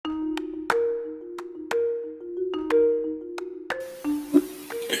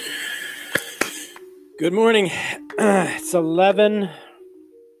Good morning. It's 11.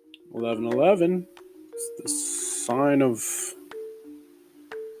 It's the sign of,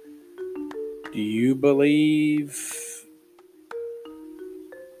 do you believe?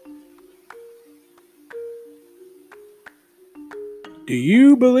 Do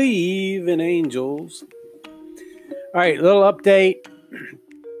you believe in angels? All right, little update.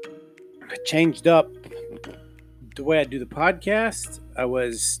 I changed up the way I do the podcast. I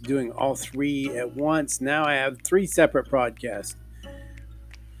was doing all three at once. Now I have three separate podcasts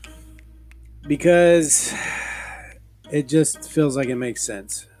because it just feels like it makes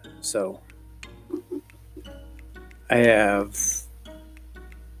sense. So I have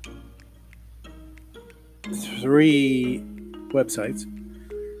three websites,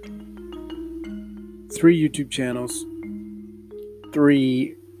 three YouTube channels,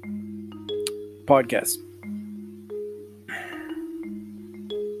 three podcasts.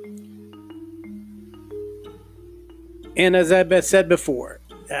 And as I've said before,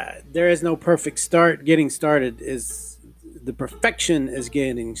 there is no perfect start. Getting started is the perfection is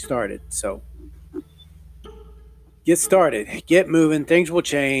getting started. So get started, get moving. Things will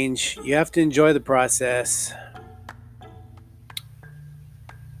change. You have to enjoy the process.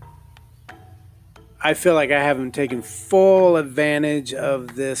 I feel like I haven't taken full advantage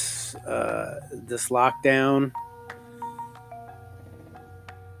of this lockdown.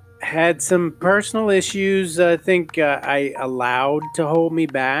 Had some personal issues I think I allowed to hold me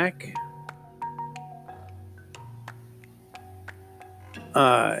back.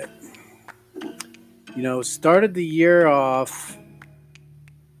 Started the year off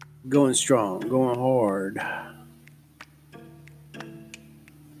going strong, going hard.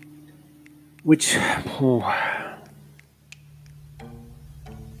 Which,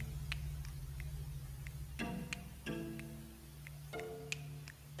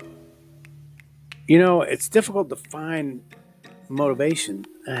 it's difficult to find motivation.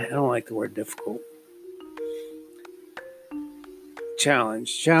 I don't like the word difficult.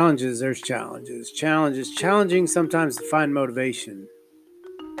 Challenges, there's challenges. Challenging sometimes to find motivation.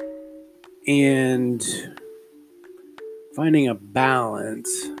 And finding a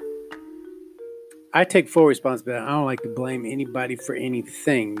balance. I take full responsibility. I don't like to blame anybody for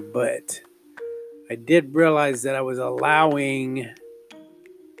anything, but I did realize that I was allowing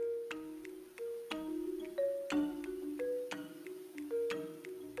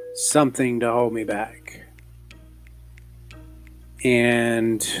something to hold me back.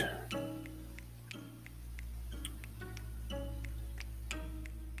 And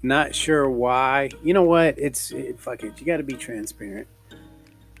not sure why. You know what? Fuck it. You got to be transparent.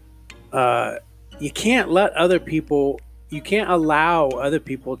 You can't allow other people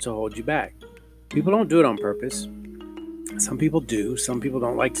to hold you back. People don't do it on purpose. Some people do. Some people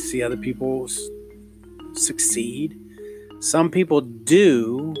don't like to see other people succeed. Some people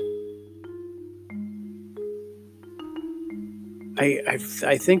do. I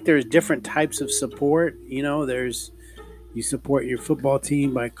think there's different types of support. You support your football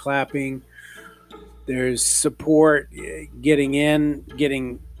team by clapping. There's support getting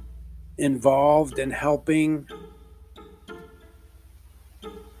involved and helping.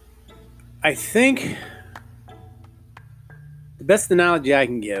 I think the best analogy I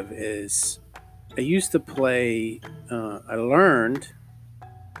can give is I used to play, I learned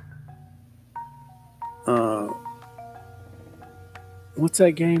what's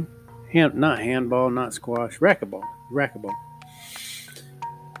that game? Not handball, not squash, racquetball.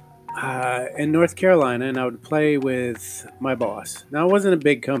 In North Carolina, and I would play with my boss. Now, it wasn't a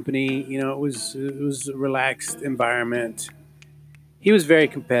big company. It was a relaxed environment. He was very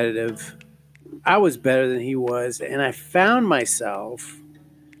competitive. I was better than he was, and I found myself,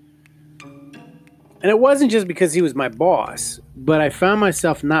 and it wasn't just because he was my boss, but I found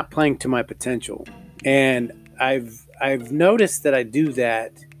myself not playing to my potential. And I've noticed that I do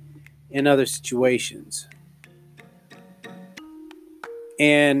that in other situations.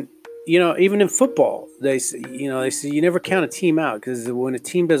 And even in football, they say you never count a team out, because when a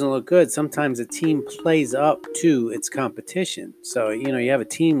team doesn't look good, sometimes a team plays up to its competition. So, you have a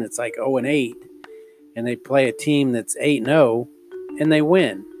team that's like 0-8, and they play a team that's 8-0, and they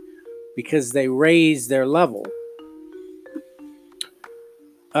win because they raise their level.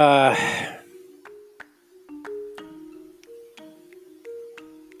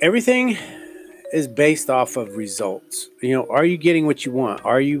 Everything is based off of results. Are you getting what you want?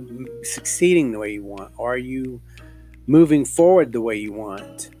 Are you succeeding the way you want? Are you moving forward the way you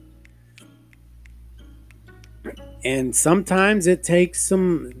want? And sometimes it takes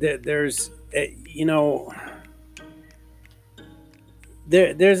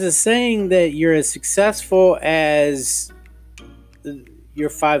there's a saying that you're as successful as your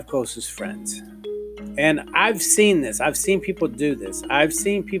five closest friends. And I've seen this. I've seen people do this. I've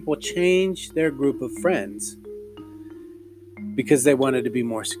seen people change their group of friends because they wanted to be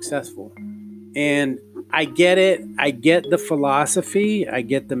more successful. And I get it. I get the philosophy. I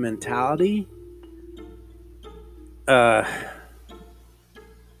get the mentality. It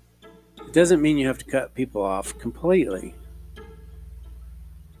doesn't mean you have to cut people off completely.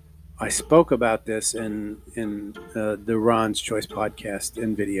 I spoke about this in the Ron's Choice podcast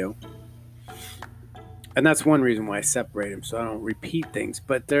and video. And that's one reason why I separate them, so I don't repeat things.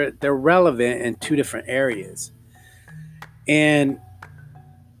 But they're relevant in two different areas. And,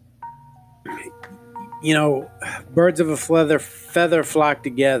 you know, birds of a feather flock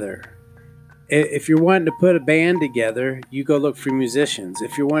together. If you're wanting to put a band together, you go look for musicians.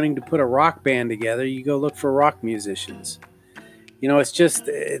 If you're wanting to put a rock band together, you go look for rock musicians. You know, it's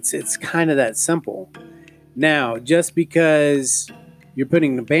kind of that simple. Now, just because you're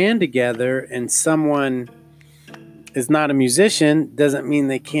putting the band together and someone is not a musician doesn't mean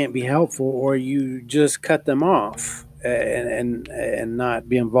they can't be helpful, or you just cut them off and not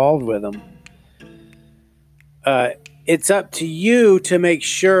be involved with them. It's up to you to make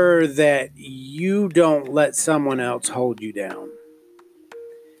sure that you don't let someone else hold you down.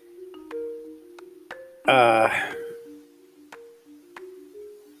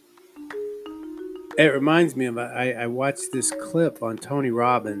 It reminds me of, I watched this clip on Tony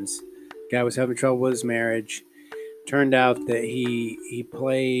Robbins. Guy was having trouble with his marriage. Turned out that he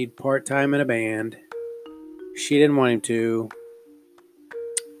played part-time in a band. She didn't want him to.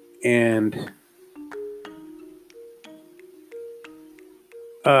 And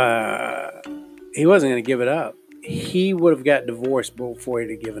he wasn't going to give it up. He would have got divorced before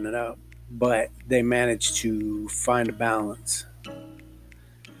he'd have given it up. But they managed to find a balance.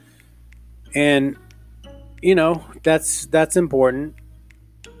 And, you know, that's important.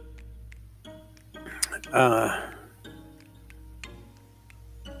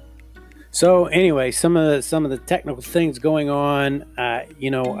 So anyway, some of the technical things going on, you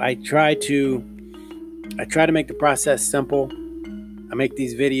know, I try to make the process simple. I make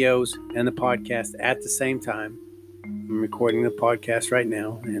these videos and the podcast at the same time. I'm recording the podcast right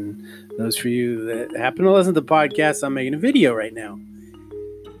now, and those for you that happen to listen to the podcast, I'm making a video right now.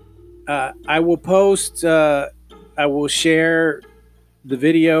 I will post, I will share the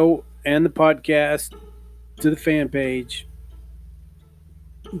video and the podcast to the fan page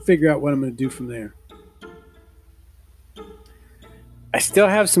and figure out what I'm going to do from there. I still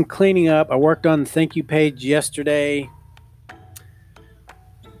have some cleaning up. I worked on the thank you page yesterday.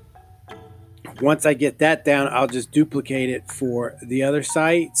 Once I get that down, I'll just duplicate it for the other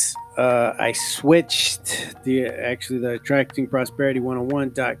sites. I switched the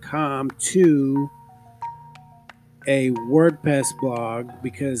attractingprosperity101.com to a WordPress blog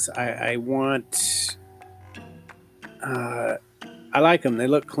because I want, I like them. They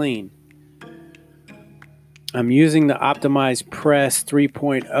look clean. I'm using the Optimize Press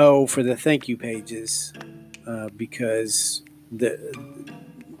 3.0 for the thank you pages because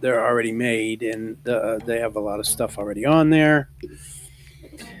they're already made and they have a lot of stuff already on there.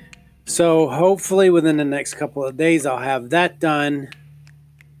 So hopefully within the next couple of days, I'll have that done.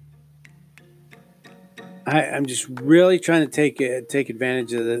 I'm just really trying to take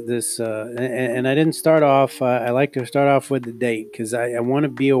advantage of this. And I didn't start off. I like to start off with the date because I want to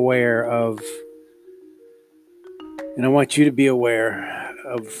be aware of, and I want you to be aware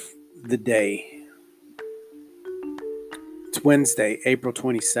of the day. It's Wednesday, April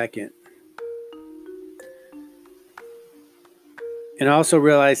 22nd. And I also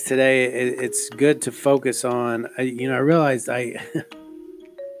realized today it's good to focus on, I realized the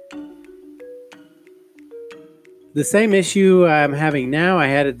same issue I'm having now I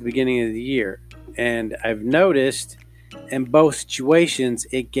had at the beginning of the year. And I've noticed in both situations,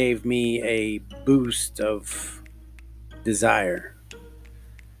 it gave me a boost of desire.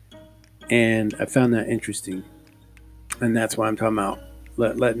 And I found that interesting. And that's why I'm talking about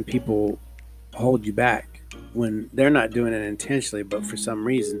letting people hold you back when they're not doing it intentionally, but for some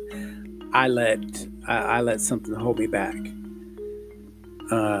reason, I let something hold me back.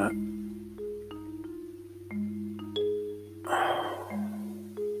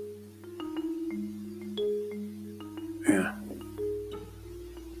 Yeah.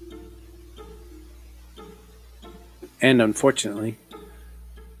 And unfortunately,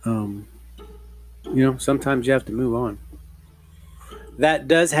 sometimes you have to move on. That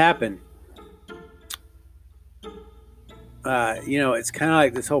does happen. It's kind of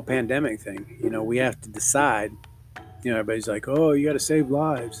like this whole pandemic thing. We have to decide Everybody's like, oh, you got to save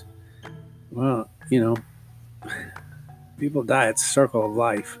lives. Well, people die. It's a circle of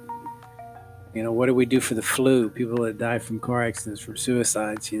life. What do we do for the flu? People that die from car accidents, from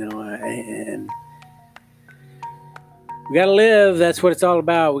suicides, and we got to live. That's what it's all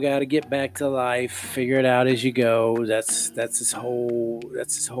about. We got to get back to life, figure it out as you go. That's this whole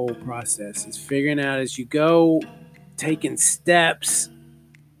process. It's figuring out as you go, taking steps.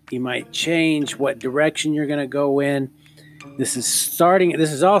 You might change what direction you're going to go in. This is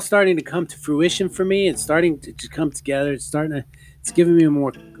all starting to come to fruition for me. It's starting to come together. It's giving me a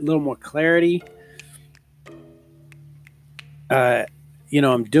little more clarity.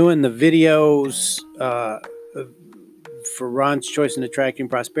 I'm doing the videos for Ron's Choice in Attracting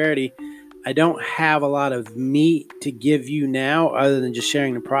Prosperity. I don't have a lot of meat to give you now other than just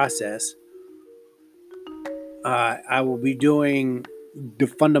sharing the process. I will be doing the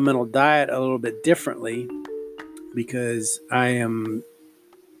fundamental diet a little bit differently because I am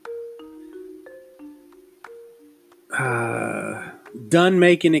done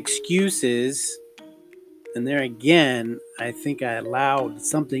making excuses. And there again, I think I allowed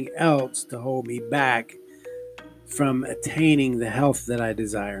something else to hold me back from attaining the health that I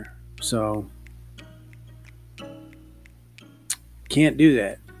desire. So, can't do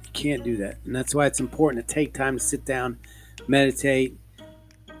that. Can't do that. And that's why it's important to take time to sit down, meditate,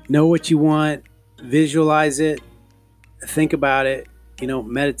 know what you want, visualize it, think about it,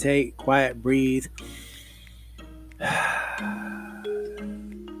 meditate, quiet, breathe.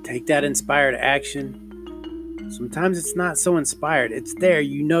 Take that inspired action. Sometimes it's not so inspired. It's there.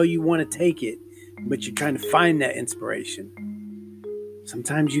 You want to take it, but you're trying to find that inspiration.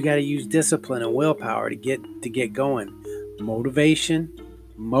 Sometimes you got to use discipline and willpower to get going. Motion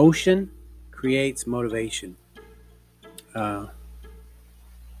creates motivation. I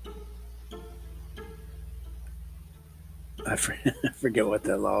forget what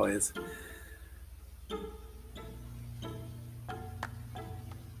that law is.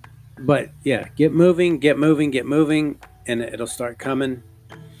 But yeah, get moving, and it'll start coming.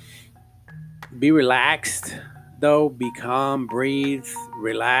 Be relaxed, though. Be calm, breathe,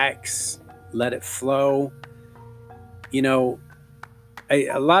 relax, let it flow.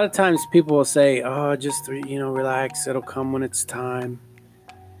 A lot of times people will say, oh, just, relax. It'll come when it's time.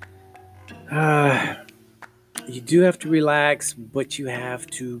 You do have to relax, but you have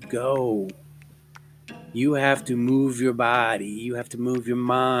to go. You have to move your body. You have to move your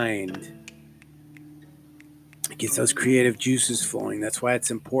mind. It gets those creative juices flowing. That's why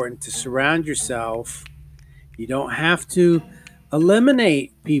it's important to surround yourself. You don't have to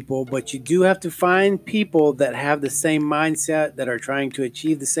eliminate people, but you do have to find people that have the same mindset, that are trying to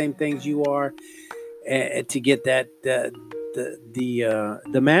achieve the same things you are, and to get that the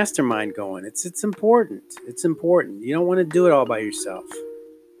mastermind going. It's important. It's important. You don't want to do it all by yourself.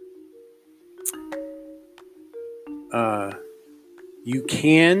 You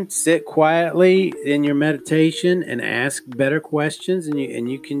can sit quietly in your meditation and ask better questions,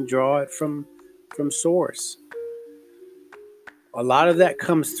 and you can draw it from source. A lot of that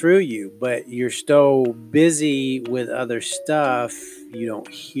comes through you, but you're so busy with other stuff, you don't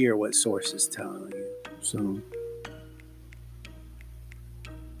hear what source is telling you. So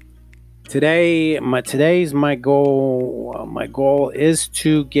today's my goal. My goal is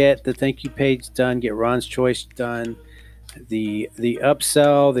to get the thank you page done, get Ron's Choice done. The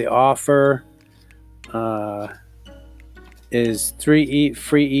upsell, the offer is 3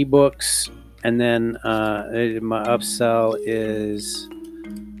 free ebooks, and then my upsell is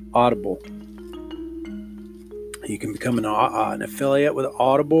Audible. You can become an affiliate with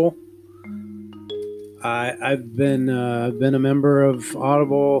Audible. I've been a member of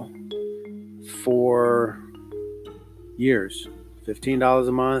Audible for years. $15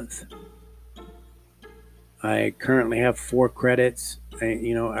 a month. I currently have 4 credits.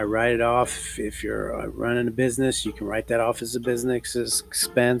 I write it off. If you're running a business, you can write that off as a business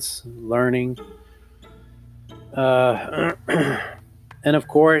expense, learning. And of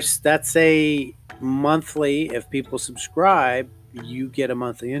course, that's a monthly. If people subscribe, you get a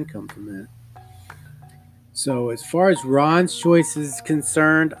monthly income from that. So as far as Ron's Choice is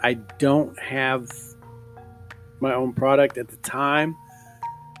concerned, I don't have my own product at the time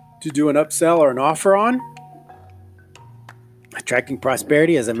to do an upsell or an offer on. Attracting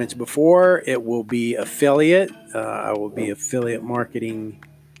Prosperity, as I mentioned before, it will be affiliate. I will be affiliate marketing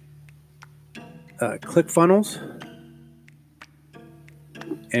ClickFunnels.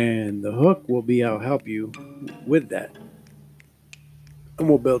 And the hook will be I'll help you with that. And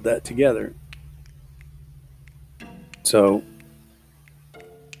we'll build that together. So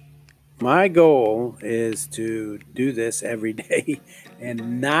My goal is to do this every day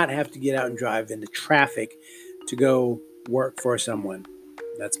and not have to get out and drive into traffic to go work for someone.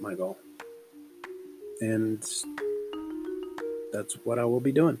 That's my goal. And that's what I will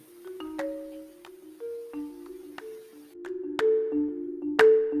be doing.